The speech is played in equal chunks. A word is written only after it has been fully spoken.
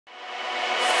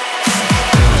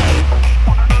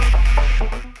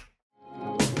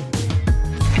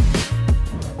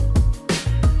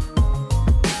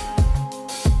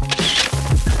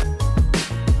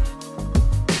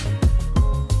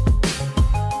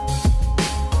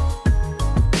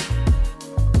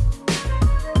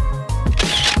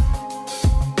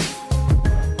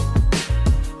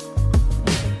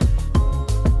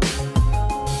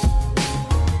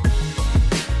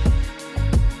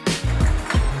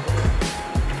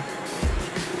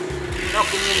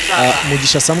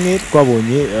Mugisha Samuel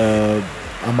twabonye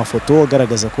amafoto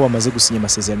agaragaza ko wamaze gusinya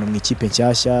amasezerano mu ikipe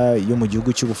nshyashya yo mu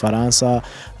gihugu cy'Ubufaransa.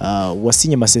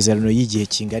 Wasinye amasezerano y'igihe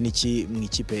kingana iki mu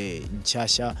ikipe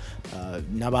nshyashya,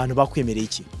 n'abantu bakwemereye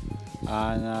iki?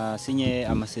 Nasinye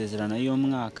amasezerano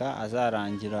y'umwaka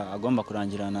azarangira, agomba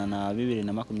kurangirana na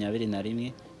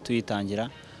 2021 tuyitangira.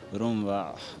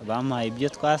 Urumva bampaye ibyo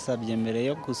twasabye mbere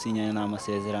yo gusinyana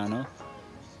amasezerano.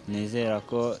 Nizera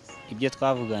ko ibyo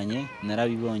twavuganye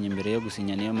narabibonye mbere yo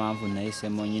gusinya, niyo mpamvu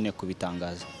nahisemo nyine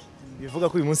kubitangaza. Bivuga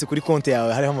ko uyu munsi kuri konti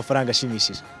yawe hariho amafaranga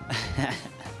ashimishije.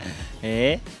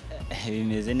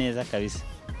 Bimeze neza kabisa.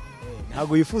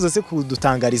 Ntago yifuza se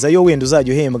kudutangariza yo wenda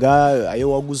uzajya uhembwa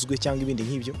ayo waguzwe cyangwa ibindi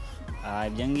nk'ibyo?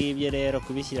 Ibyo ngibyo rero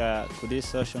kubishyira kuri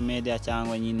social media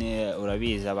cyangwa nyine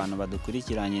urabizi abantu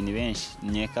badukurikiranye ni benshi,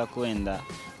 nkeka ko wenda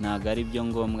ntago ari byo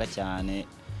ngombwa cyane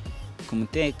ku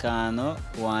mutekano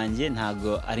wanjye.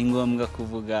 Ntago ari ngombwa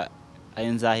kuvuga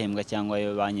ayo nzahembwa cyangwa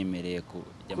ayo banyemereye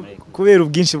kujya muri kubera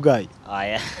ubwinshi bwayo.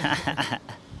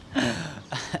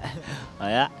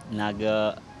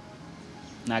 ntago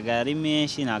ari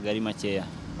menshi, ntago ari makeya.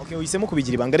 Okay, uhisemo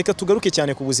kubigira ibanga. Reka tugaruke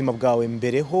cyane ku buzima bwawe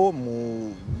mbere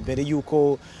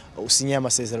yuko usinye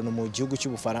amasezerano mu gihugu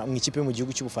cy'Ubufaransa, mu ikipe mu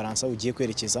gihugu cy'Ubufaransa ugiye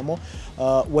kwerekezamo.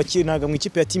 Wakinaga mu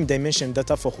ikipe ya Team Dimension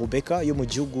Data for Rebecca yo mu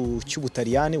gihugu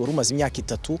cy'Ubutaliyani, wari umaze imyaka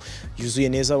 3 yuzuye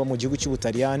neza mu gihugu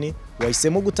cy'Ubutaliyani.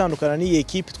 Wahisemo gutandukana n'iyi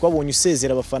ekipe, twabonye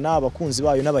usezera abafana, abakunzi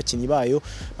bayo n'abakinnyi bayo.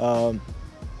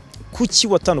 Kuki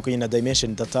watandukanye na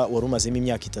Dimension Data wari umazemo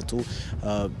imyaka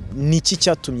 3? Niki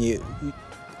cyatumye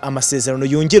amasezerano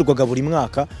yongerwaga buri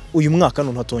mwaka, uyu mwaka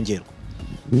none hatongerwa?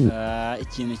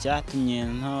 Ikintu cyatumye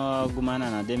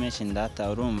ntagumana na Dimension Data,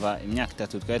 urumva imyaka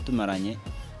 3 twari tumaranye,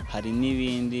 hari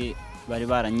n'ibindi bari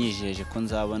baranyijeje ko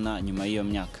nzabona nyuma y'iyo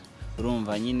myaka.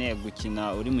 Urumva nyine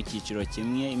gukina uri mu cyiciro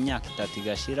kimwe imyaka 3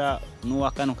 igashira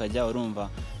n'uwa kane ukajya, urumva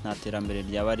nta terambere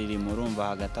ryaba ririmo.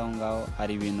 Urumva hagati aho ngaho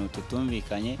hari ibintu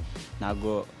tutumvikanye.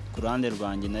 Ntago ku ruhande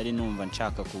rwanjye nari numva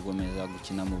nshaka kugomeza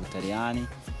gukina mu Butaliyani,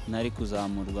 nari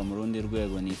kuzamurwa mu rundi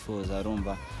rwego nifuza.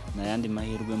 Urumva n'ayandi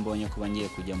mahirwe mbonye kuba ngiye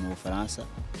kujya mu Bufaransa,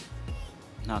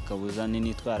 nta kabuza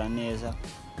nitwara neza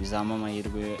bizama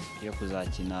amahirwe yo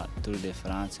kuzakina Tour de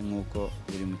France nk'uko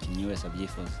buri mukinnyi wese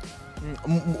abyifuza.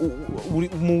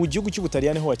 Mu gihugu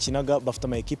cy'Ubutaliyani ho wakinaga bafite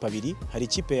ama equipe abiri, hari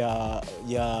ikipe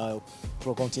ya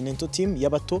Pro Continental Team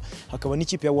y'abato, hakaba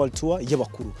n'ikipe ya World Tour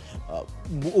y'abakuru.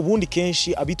 Ubundi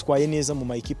kenshi abitwaye neza mu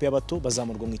ma equipe y'abato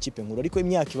bazamurwa mu ikipe nkuru, ariko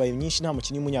imyaka ibaye myinshi nta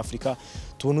mukinnyi w'umunyafrika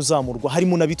tubona uzamurwa,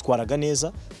 harimo nabitwaraga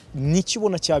neza.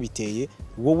 Nikibona cyabiteye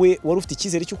wowe wari ufite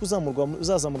icyizere cyo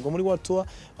uzazamurwa muri World Tour?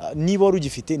 Niba wari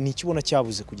ugifite nikibona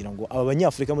cyabuze kugira ngo aba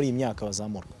banyafrika muri iyi myaka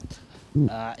bazamurwa?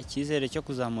 Icyizere cyo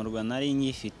kuzamurwa nari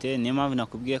ngifite, niyo mpamvu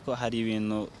nakubwiye ko hari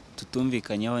ibintu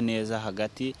tutumvikanyeho neza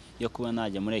hagati yo kuba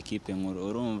najya muri equipe nkuru.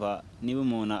 Urumva niba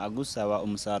umuntu agusaba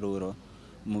umusaruro,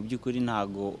 mu by'ukuri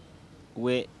ntago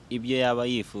we ibyo yaba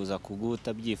yifuza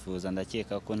kuguta byifuza,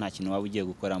 ndakeka ko nta kintu waba ugiye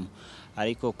gukoramo.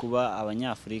 Ariko kuba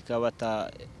abanyafrika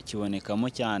batakibonekamo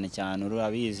cyane,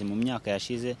 urabizi mu myaka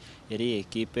yashize yari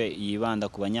equipe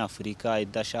yibanda ku banyafrika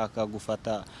idashaka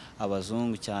gufata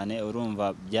abazungu cyane.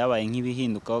 Urumva byabaye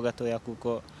nk'ibihindukaho gatoya,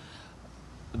 kuko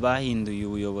bahinduye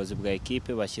ubuyobozi bwa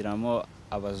equipe bashyiramo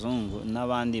abazungu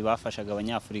n'abandi bafashaga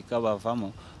abanyafrika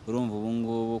bavamo. Urumva ubu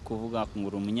ngubu kuvuga ngo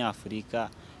uri umunyafrika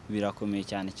birakomeye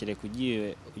cyane, kereka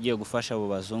ugiye gufasha abo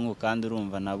bazungu. Kandi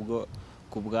urumva nabwo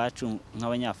ku bwacu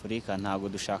nk'abanyafrika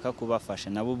ntabwo dushaka kubafasha,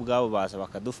 nabo ubwabo baza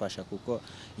bakadufasha, kuko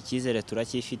icyizere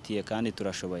turacyifitiye kandi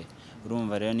turashoboye.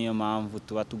 Urumva rero niyo mpamvu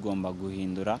tuba tugomba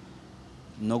guhindura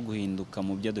no guhinduka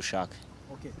mu byo dushaka.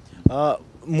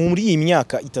 Muri iyi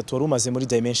myaka 3 wari umaze muri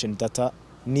Dimension Data,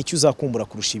 nicyo uzakumbura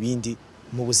kurusha ibindi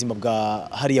mu buzima bwa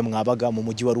hariya mwabaga mu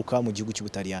mujyi wa Luka mu gihugu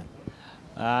cy'Ubutaliyani?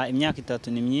 Imyaka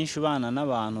 3 ni myinshi, ubana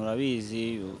n'abantu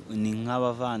urabizi, ni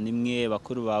nk'abavandimwe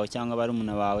bakuru bawe cyangwa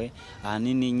barumuna bawe.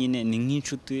 Ahanini nyine ni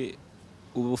nk'inshuti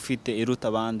uba ufite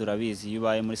iruta abandi. Urabizi iyo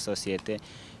ubaye muri societe,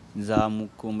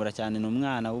 nzamukumbura cyane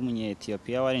n'umwana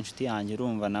w'umunyetiyopiya wari inshuti yanjye.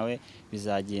 Urumva nawe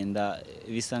bizagenda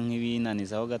bisa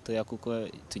nk'ibinanizaho gatoya,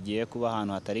 kuko tugiye kuba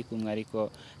ahantu hatari kumwe,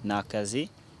 ariko ni akazi,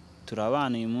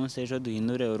 turabana uyu munsi ejo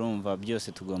duhindure. Urumva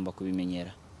byose tugomba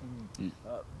kubimenyera.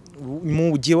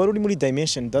 Mu gihe wari uri muri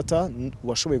Dimension Data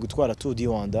washoboye gutwara Tour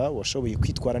du Rwanda, washoboye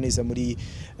kwitwara neza muri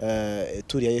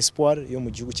Tour ya Espoir yo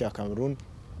mu gihugu cya Cameroon.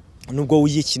 Nubwo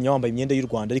wiyikinnye wambaye imyenda y'u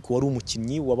Rwanda, ariko wari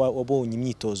umukinnyi wabonye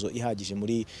imyitozo ihagije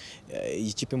muri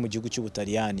ikipe mu gihugu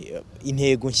cy'Ubutaliyani.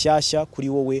 Intego nshyashya kuri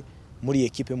wowe muri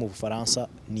equipe mu Bufaransa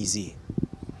nizihe?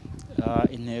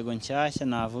 Intego nshyashya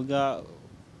navuga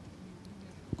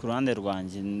ku ruhande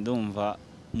rwanjye, ndumva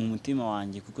mu mutima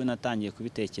wanjye kuko natangiye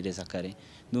kubitekereza kare,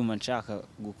 ndumva nshaka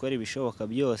gukora ibishoboka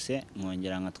byose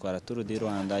nkongera nkatwara Tour du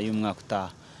Rwanda y'umwaka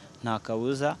utaha. Nta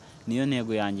kabuza niyo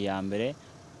ntego yanjye ya mbere,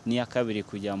 n'iya kabiri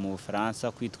kujya mu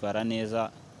Bufaransa kwitwara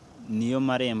neza, niyo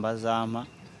marembo azampa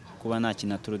kuba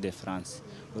nakina Tour de France.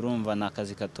 Urumva ni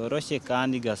akazi katoroshye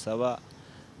kandi gasaba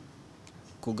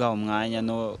kugaha umwanya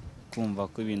no kumva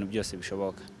ko ibintu byose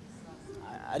bishoboka.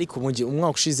 Ariko mu gihe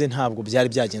umwaka ushize ntabwo byari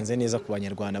byagenze neza ku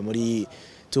banyarwanda muri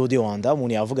Tour du Rwanda.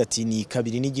 Umuntu yavuga ati ni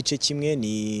 2.5,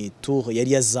 ni Tour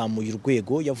yari yazamuye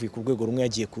urwego, yavuye ku rwego rumwe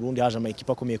yagiye ku rundi, haje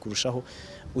amakipe akomeye kurushaho.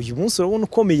 Uyu munsi urabona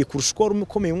ukomeye kurusha uko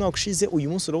ukomeye umwaka ushize, uyu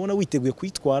munsi urabona witeguye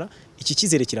kwitwara. Iki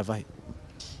cyizere kirava he?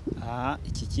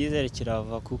 Iki cyizere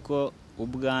kirava kuko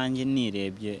ubwanjye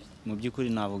nirebye mu by'ukuri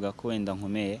navuga ko wenda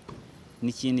nkomeye.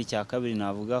 N'ikindi cya kabiri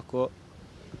navuga ko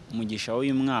Mugisha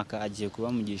w'uyu mwaka agiye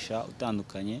kuba Mugisha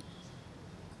utandukanye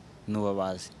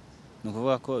n'uwabazi. Ni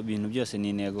ukuvuga ko ibintu byose ni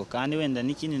intego, kandi wenda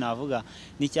n'ikindi navuga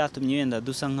n'icyatumye wenda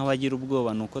dusa nk'abagira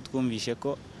ubwoba ni uko twumvishe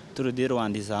ko Tour du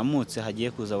Rwanda izamutse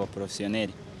hagiye kuza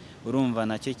abaprofesiyoneri. Urumva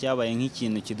nacyo cyabaye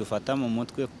nk'ikintu kidufata mu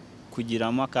mutwe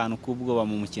kugiramo akantu k'ubwoba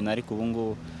mu mukino, ariko ubu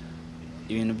ngubu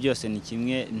ibintu byose ni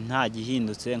kimwe, nta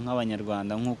gihindutse.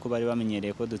 Nk'abanyarwanda nk'uko bari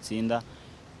bamenyereye ko dutsinda,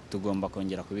 tugomba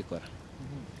kongera kubikora.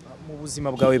 Mu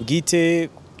buzima bwawe bwite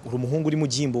uri umuhungu uri mu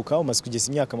gihimbuka, umaze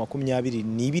kugeza imyaka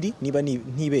 22 niba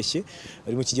ntibeshye,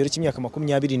 uri mu kigero cy'imyaka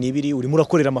 22, urimo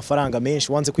urakorera amafaranga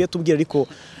menshi. Wanze kuyatubwira ariko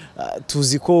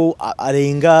tuzi ko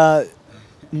arenga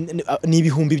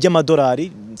n'ibihumbi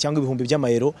by'amadolari cyangwa ibihumbi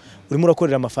by'amayero. Urimo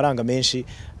urakorera amafaranga menshi.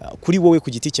 Kuri wowe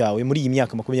ku giti cyawe muri iyi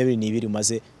myaka 22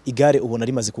 umaze, igare ubona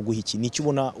rimaze kuguha iki? Nicyo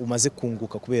ubona umaze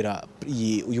kunguka kubera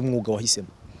uyu mwuga wahisemo?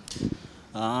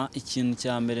 Ikintu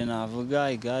cya mbere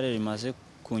navuga, igare rimaze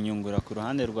kunyungura ku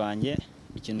ruhande rwanjye.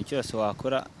 Ikintu cyose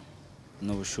wakora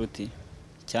ni ubushuti,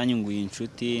 cyanyunguye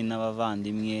inshuti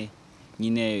n'abavandimwe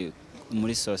nyine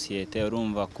muri sosiyete.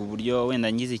 Urumva ku buryo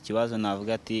wenda ngize ikibazo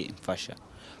navuga ati mfasha.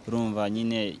 Urumva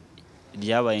nyine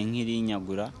ryabaye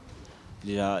nk'irinyagura,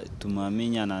 riratuma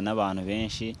menyana n'abantu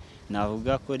benshi.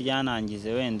 Navuga ko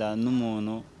ryanangize wenda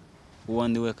n'umuntu uwo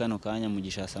ndi we kano kanya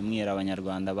Mugisha Samuel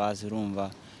abanyarwanda bazi. Urumva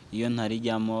iyo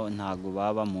ntarijyamo ntago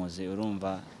baba bamuzi.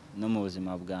 Urumva no mu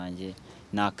buzima bwanjye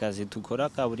ni akazi dukora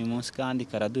ka buri munsi kandi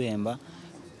karaduhemba,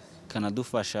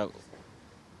 kanadufasha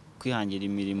kwihangira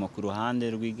imirimo ku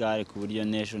ruhande rw'igare, ku buryo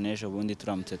n'ejo bundi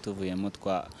turamutse tuvuyemo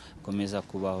twakomeza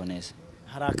kubaho neza.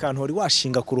 Hari akantu wari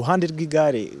washinga ku ruhande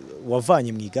rw'igare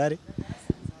wavanye mu igare?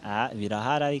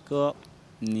 Birahari ariko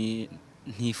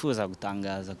ntifuza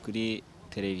gutangaza kuri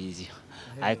televiziyo,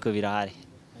 ariko birahari.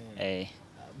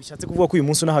 Bishatse kuvuga ko uyu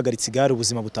munsi unahagaritse igare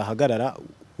ubuzima butahagarara,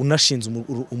 unashinze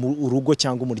urugo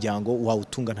cyangwa umuryango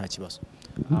wawutunga nta kibazo?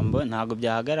 Ntabwo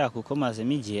byahagarara kuko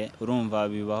mazemo igihe. Urumva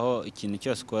bibaho, ikintu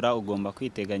cyose ukora ugomba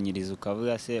kwiteganyiriza,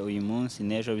 ukavuga se uyu munsi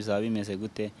n'ejo bizaba bimeze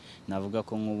gute. Navuga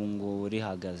ko nk'ubu ngubu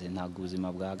rihagaze, ntabwo ubuzima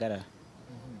bwahagarara.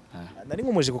 Nari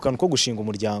nkomeje ku kantu ko gushinga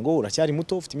umuryango. Uracyari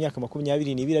muto, ufite imyaka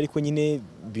 22, ariko nyine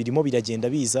birimo biragenda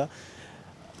biza.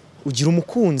 Ugira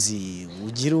umukunzi,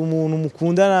 ugira umuntu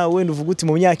mukundana, wenda uvuga uti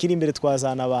mu myaka iri imbere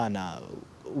twazana abana.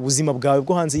 Ubuzima bwawe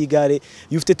bwo hanze y'igare,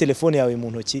 iyo ufite telefone yawe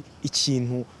mu ntoki,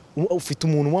 ikintu ufite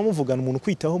umuntu wamuvugana, umuntu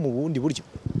kwitaho mu bundi buryo?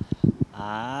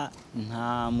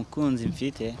 Nta mukunzi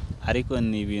mfite, ariko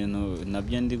ni ibintu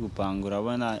nabyo ndi gupanga.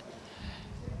 Urabona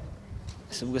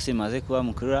ubwo simaze kuba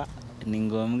mukuru, ni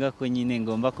ngombwa ko nyine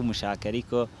ngomba kumushaka,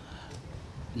 ariko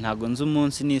ntago nzi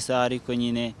umunsi n'isaha, ariko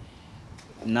nyine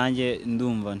nanjye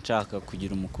ndumva nshaka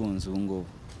kugira umukunzi ubu ngubu,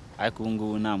 ariko ubu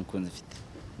ngubu nta mukunzi mfite.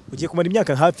 Ugiye kumara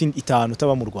imyaka hafi 5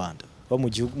 utaba mu Rwanda,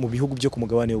 mu bihugu byo ku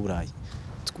mugabane w'Uburayi.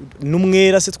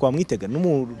 N'umwera se twamwitega?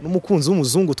 N'umukunzi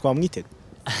w'umuzungu twamwitega?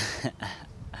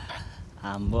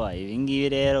 Ibi ngibi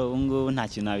rero ubu ngubu nta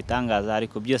kintu nabitangaza,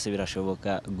 ariko byose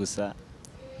birashoboka, gusa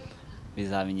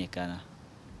bizamenyekana.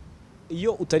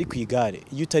 Iyo utari ku igare,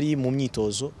 iyo utari mu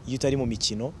myitozo, iyo utari mu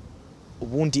mikino,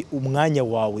 ubundi umwanya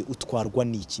wawe utwarwa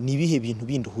n'iki? Ni ibihe bintu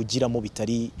bindi uhugiramo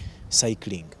bitari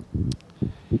cycling?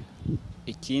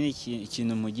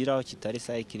 Ikintu mugiraho kitari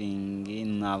cycling,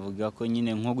 navuga ko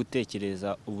nyine nko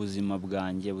gutekereza ubuzima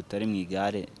bwanjye butari mu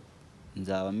igare.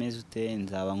 Nzaba meze ute?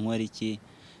 Nzaba nkora iki?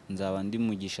 Nzaba ndi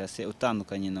Mugisha se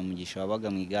utandukanye na Mugisha wabaga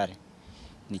mu igare?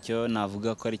 Nicyo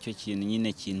navuga ko ari cyo kintu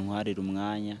nyine kintwarira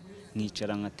umwanya,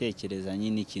 nkicara nkatekereza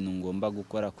nyine ikintu ngomba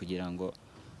gukora kugira ngo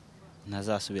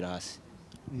ntazasubira hasi.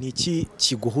 Niki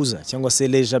kiguhuza cyangwa se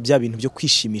leja bya bintu byo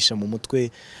kwishimisha mu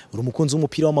mutwe? Uri umukunzi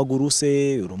w'umupira w'amaguru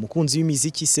se? Uri umukunzi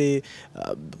w'imiziki se?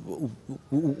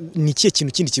 Niki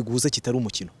kintu kindi kiguhuza kitari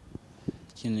umukino?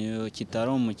 Ikintu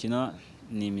kitari umukino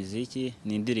ni imiziki,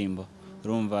 ni indirimbo.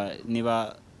 Urumva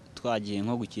niba twagiye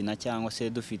nko gukina cyangwa se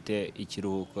dufite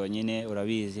ikiruhuko nyine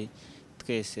urabizi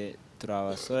twese turi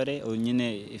abasore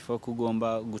nyine ifo ko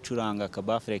ugomba gucuranga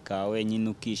akabafure kawe nyine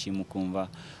ukishima ukumva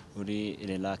uri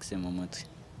relax mu mutwe.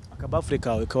 Akabafure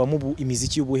kawe kabamo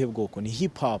imiziki y'ubuhe bwoko? Ni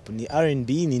hip hop, ni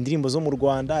R&B, ni indirimbo zo mu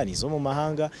Rwanda, ni zo mu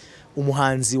mahanga?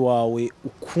 Umuhanzi wawe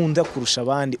ukunda kurusha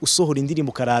abandi usohora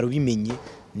indirimbo karara ubimenye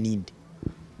ninde?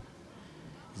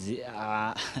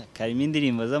 Karimo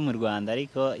indirimbo zo mu Rwanda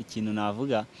ariko ikintu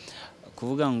navuga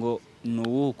kuvuga ngo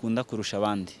n'uwo ukunda kurusha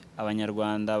abandi.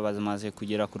 Abanyarwanda bamaze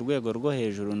kugera ku rwego rwo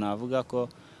hejuru, navuga ko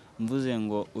mvuze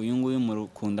ngo uyu nguyu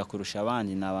mukunda kurusha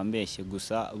abandi nabambeshye,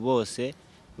 gusa bose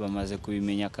bamaze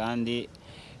kubimenya kandi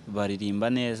baririmba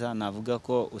neza. Navuga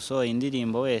ko usohoye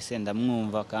indirimbo wese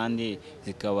ndamwumva kandi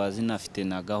zikaba zinafite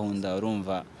na gahunda.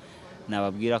 Urumva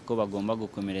nababwira ko bagomba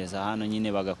gukomereza hano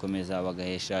nyine bagakomeza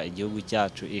bagahesha igihugu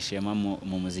cyacu ishema mu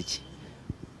muziki.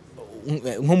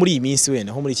 Nko muri iyi minsi wenda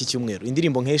nko muri iki cyumweru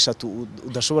indirimbo nk'eshatu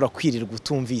udashobora kwirirwa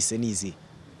utumvise nizi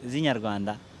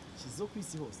z'inyarwanda kizo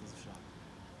kwisi hose zishaka?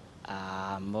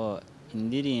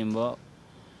 Indirimbo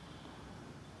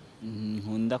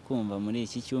nkunda kumva muri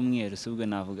iki cyumweru subwo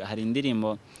navuga hari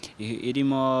indirimbo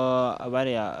irimo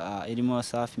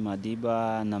Safi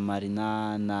Madiba na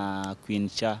Marina na Queen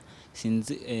Cha,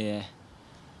 sinzi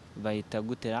bayita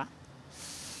gutera,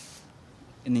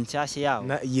 ni nshyashya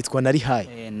yabo yitwa Nari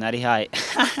High. Nari High.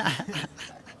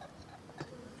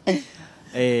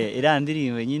 Iriya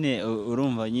ndirimbo nyine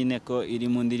urumva nyine ko iri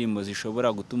mu ndirimbo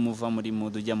zishobora gutuma uva muri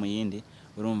mood ujya mu yindi,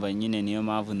 urumva nyine niyo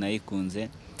mpamvu nayikunze.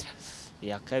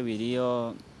 Iya kabiri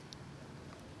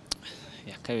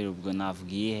ubwo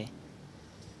navugiye,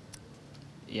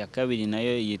 iya kabiri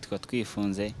nayo yitwa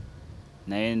Twifunze,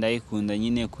 nayo ndayikunda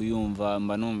nyine kuyumva,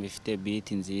 mba numva ifite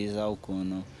beat nziza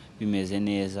ukuntu bimeze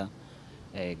neza.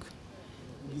 Yego,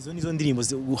 izo nizo ndirimbo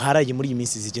uharaye muri iyi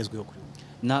minsi zigezweho kuri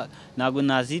ntabwo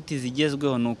naziti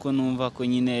zigezweho, nuko numva ko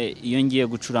nyine iyo ngiye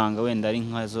gucuranga wenda ari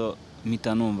nkazo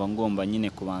mpita numva ngomba nyine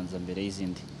kubanza mbere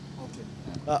y'izindi.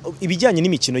 Ibijyanye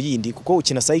n'imikino yindi, kuko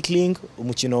ukina cycling,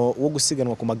 umukino wo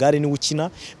gusiganwa ku magare ni ukina,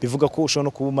 bivuga ko ushobora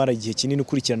no kubumara igihe kinini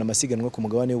ukurikirana amasiganwa ku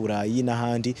mugabane w'Uburayi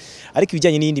n'ahandi, ariko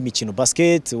ibijyanye n'indi mikino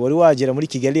basket wari wagera muri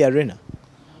Kigali Arena?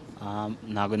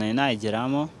 Ntabwo nari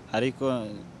nayigeramo, ariko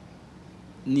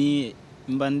ni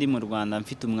mba ndi mu Rwanda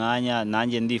mfite umwanya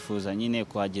nanjye ndifuza nyine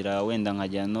kuhagira, wenda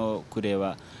nkajya no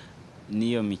kureba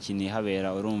niyo mikino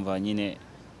ihabera. Urumva nyine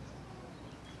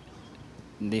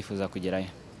ndifuza kugerayo.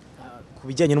 Ku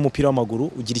bijyanye n'umupira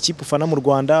w'amaguru, ugira ikipe ufana mu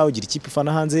Rwanda, ugira ikipe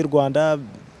ufana hanze y'u Rwanda,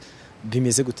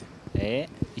 bimeze gute?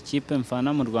 Ikipe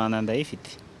mfana mu Rwanda ndayifite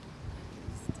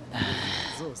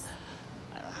zose.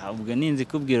 Ubwo ninzi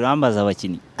kubwira urambaza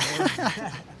abakinnyi.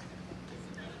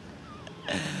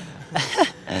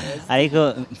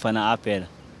 Ariko mfana APR.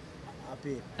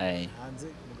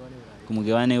 Ku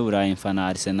mugabane w'Uburayi mfana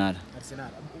Arsenal.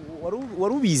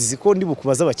 Wari ubizi ko ndi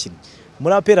bukubaza abakinnyi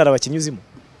muri APR? Ari abakinnyi uzimo?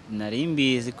 Nari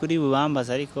mbizi kuri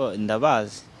bubambaza ariko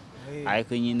ndabazi,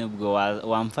 ariko nyine ubwo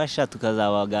wamfasha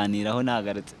tukazabaganiraho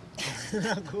nagarutse.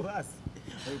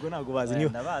 Ntabwo bazi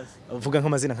niyo uvuga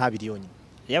nk'amazina nk'abiri yonyine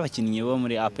y'abakinnyi bo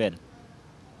muri APR.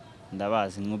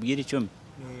 Ndabazi nkubwira 10.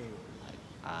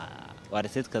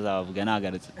 Waretse tukazabavuga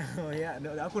nagarutse.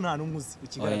 Ariko nta numwe uzi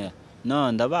ukigaragara?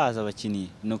 No, ndabazi abakinnyi,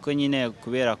 nuko nyine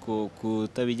kubera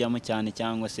kutabijyamo cyane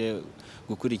cyangwa se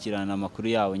gukurikirana amakuru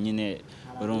yabo nyine.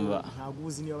 Urumva ntabwo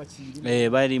uzi niyo bakiri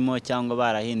barimo cyangwa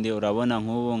barahinde. Urabona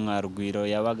nk'ubu nka Rugwiro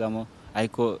yabagamo,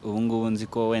 ariko ubu ngubu nzi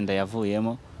ko wenda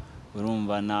yavuyemo.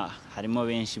 Urumva harimo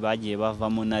benshi bagiye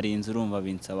bavamo narinzi, urumva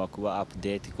binsaba kuba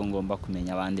update ko ngomba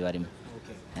kumenya abandi barimo.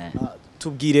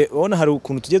 Tubwire, ubona hari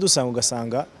ukuntu tujye dusanga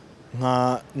ugasanga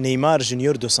nka Neymar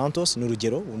Junior dos Santos ni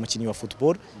urugero, umukinnyi wa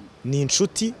football, ni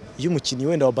inshuti y'umukinnyi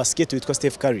wenda wa basket witwa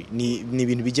Steph Curry. Ni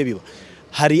ibintu bijye biba.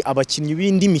 Hari abakinnyi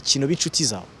b'indi mikino b'inshuti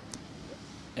zawe?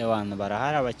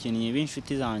 Barahari abakinnyi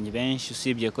b'inshuti zanjye benshi,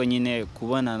 usibye ko nyine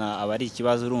kubonana aba ari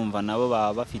ikibazo. Urumva nabo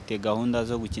baba bafite gahunda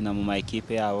zo gukina mu ma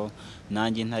equipe yabo,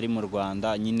 nanjye ntari mu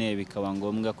Rwanda, nyine bikaba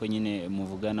ngombwa ko nyine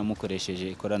muvugana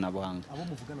mukoresheje ikoranabuhanga. Abo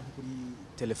muvugana kuri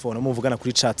telefone, muvugana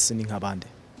kuri chats ni nk'abande?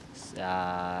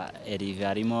 Erive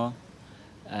arimo,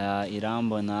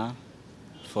 Irambona,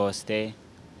 Faustin,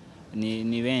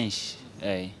 ni benshi.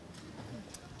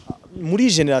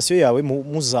 Muri generation yawe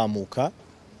muzamuka,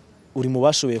 uri mu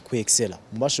bashoboye ku excella,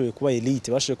 mu bashoboye kuba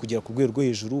elite, bashoboye kugera ku rwego rwo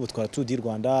hejuru, batwara Tour du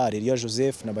Rwanda, Areruya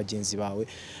Joseph na bagenzi bawe.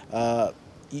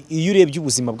 Iyo urebye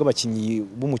ubuzima bw'abakinnyi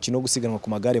b'umukino wo gusiganwa ku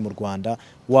magare mu Rwanda,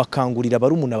 wakangurira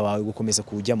barumuna bawe gukomeza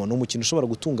kuwujyamo? Ni umukino ushobora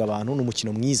gutunga abantu, ni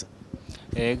umukino mwiza.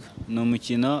 Yego, ni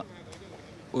umukino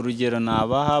urugero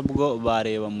nabaha bwo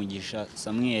bareba Mugisha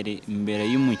Samuel mbere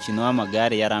y'umukino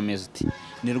w'amagare yari ameze uti,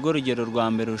 ni rwo rugero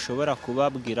rwa mbere ushobora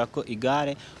kubabwira ko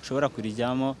igare ushobora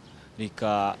kurijyamo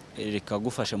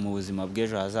rikagufasha mu buzima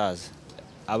bw'ejo hazaza.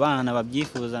 Abana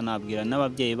babyifuza nabwira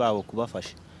n'ababyeyi babo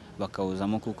kubafasha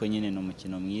bakawuzamo, kuko nyine ni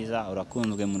umukino mwiza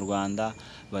urakunzwe mu Rwanda,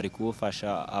 bari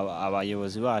kuwufasha.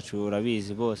 Abayobozi bacu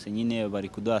urabizi bose nyine bari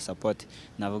kuduha support.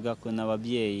 Navuga ko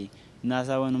n'ababyeyi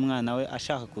nazabona umwana we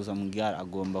ashaka kuza mu gare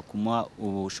agomba kumuha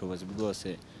ubushobozi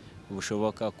bwose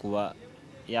bushoboka kuba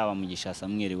yaba Mugisha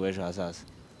Samuel w'ejo hazaza.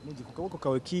 Ku kaboko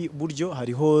kawe k'iburyo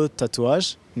hariho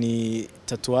tatouage, ni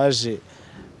tatouage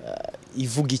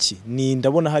ivuga iki? Ni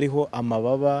ndabona hariho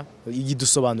amababa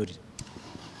yidusobanurira.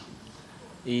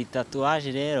 Iyi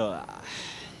tatouage rero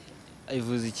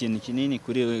ivuze ikintu kinini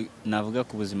kuri navuga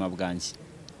ku buzima bwanjye.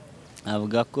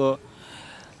 Navuga ko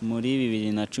muri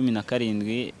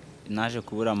 2017 naje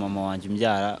kubura mama wanjye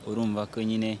umbyara. Urumva ko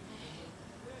nyine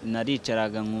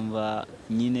naricaraga nkumva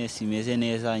nyine simeze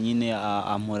neza, nyine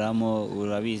amporamo.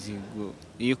 Urabizi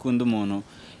iyo ukunda umuntu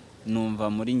numva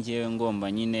muri njyewe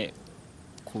ngomba nyine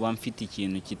kuba mfite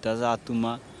ikintu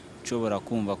kitazatuma nshobora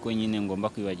kumva ko nyine ngomba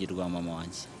kwibagirwa mama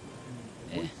wanjye.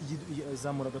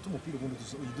 Zamuraga tumupira ubundi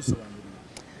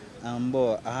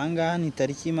udusobanurira. Ahangaha ni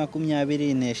tariki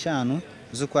 25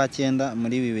 z'ukwa 9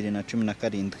 muri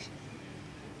 2017.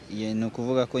 Ni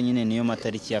ukuvuga ko nyine niyo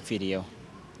matariki yapfiriyeho,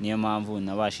 niyo mpamvu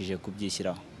nabashije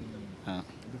kubyishyiraho.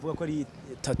 Bivuga ko ari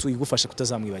tattoo igufasha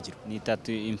kutazamwibagirwa. Ni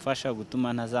tattoo imfasha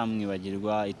gutuma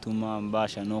ntazamwibagirwa, ituma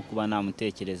mbasha no kuba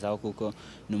namutekerezaho, kuko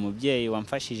ni umubyeyi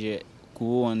wamfashije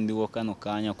kuba wundi wo kano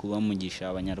kanya, kuba Mugisha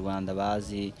abanyarwanda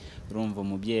bazi. Urumva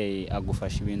umubyeyi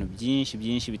agufasha ibintu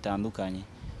byinshi bitandukanye.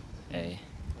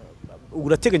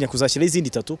 Urateganya kuzashyira izindi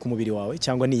tattoo ku mubiri wawe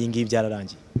cyangwa ni iyi ngiyi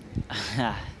byararangiye?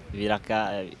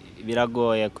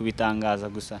 Biragoye kubitangaza,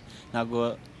 gusa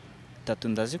ntago tattoo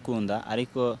ndazikunda,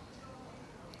 ariko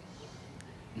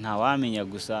ntawamenya,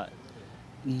 gusa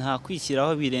nta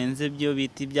kwishyiraho birenze byo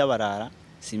biti by'abarara.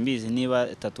 Simbizi niba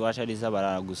tatouage ari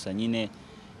iz'abarara gusa, nyine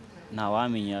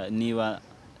ntawamenya niba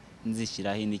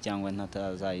nzishyiraho indi cyangwa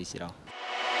ntatazayishyiraho.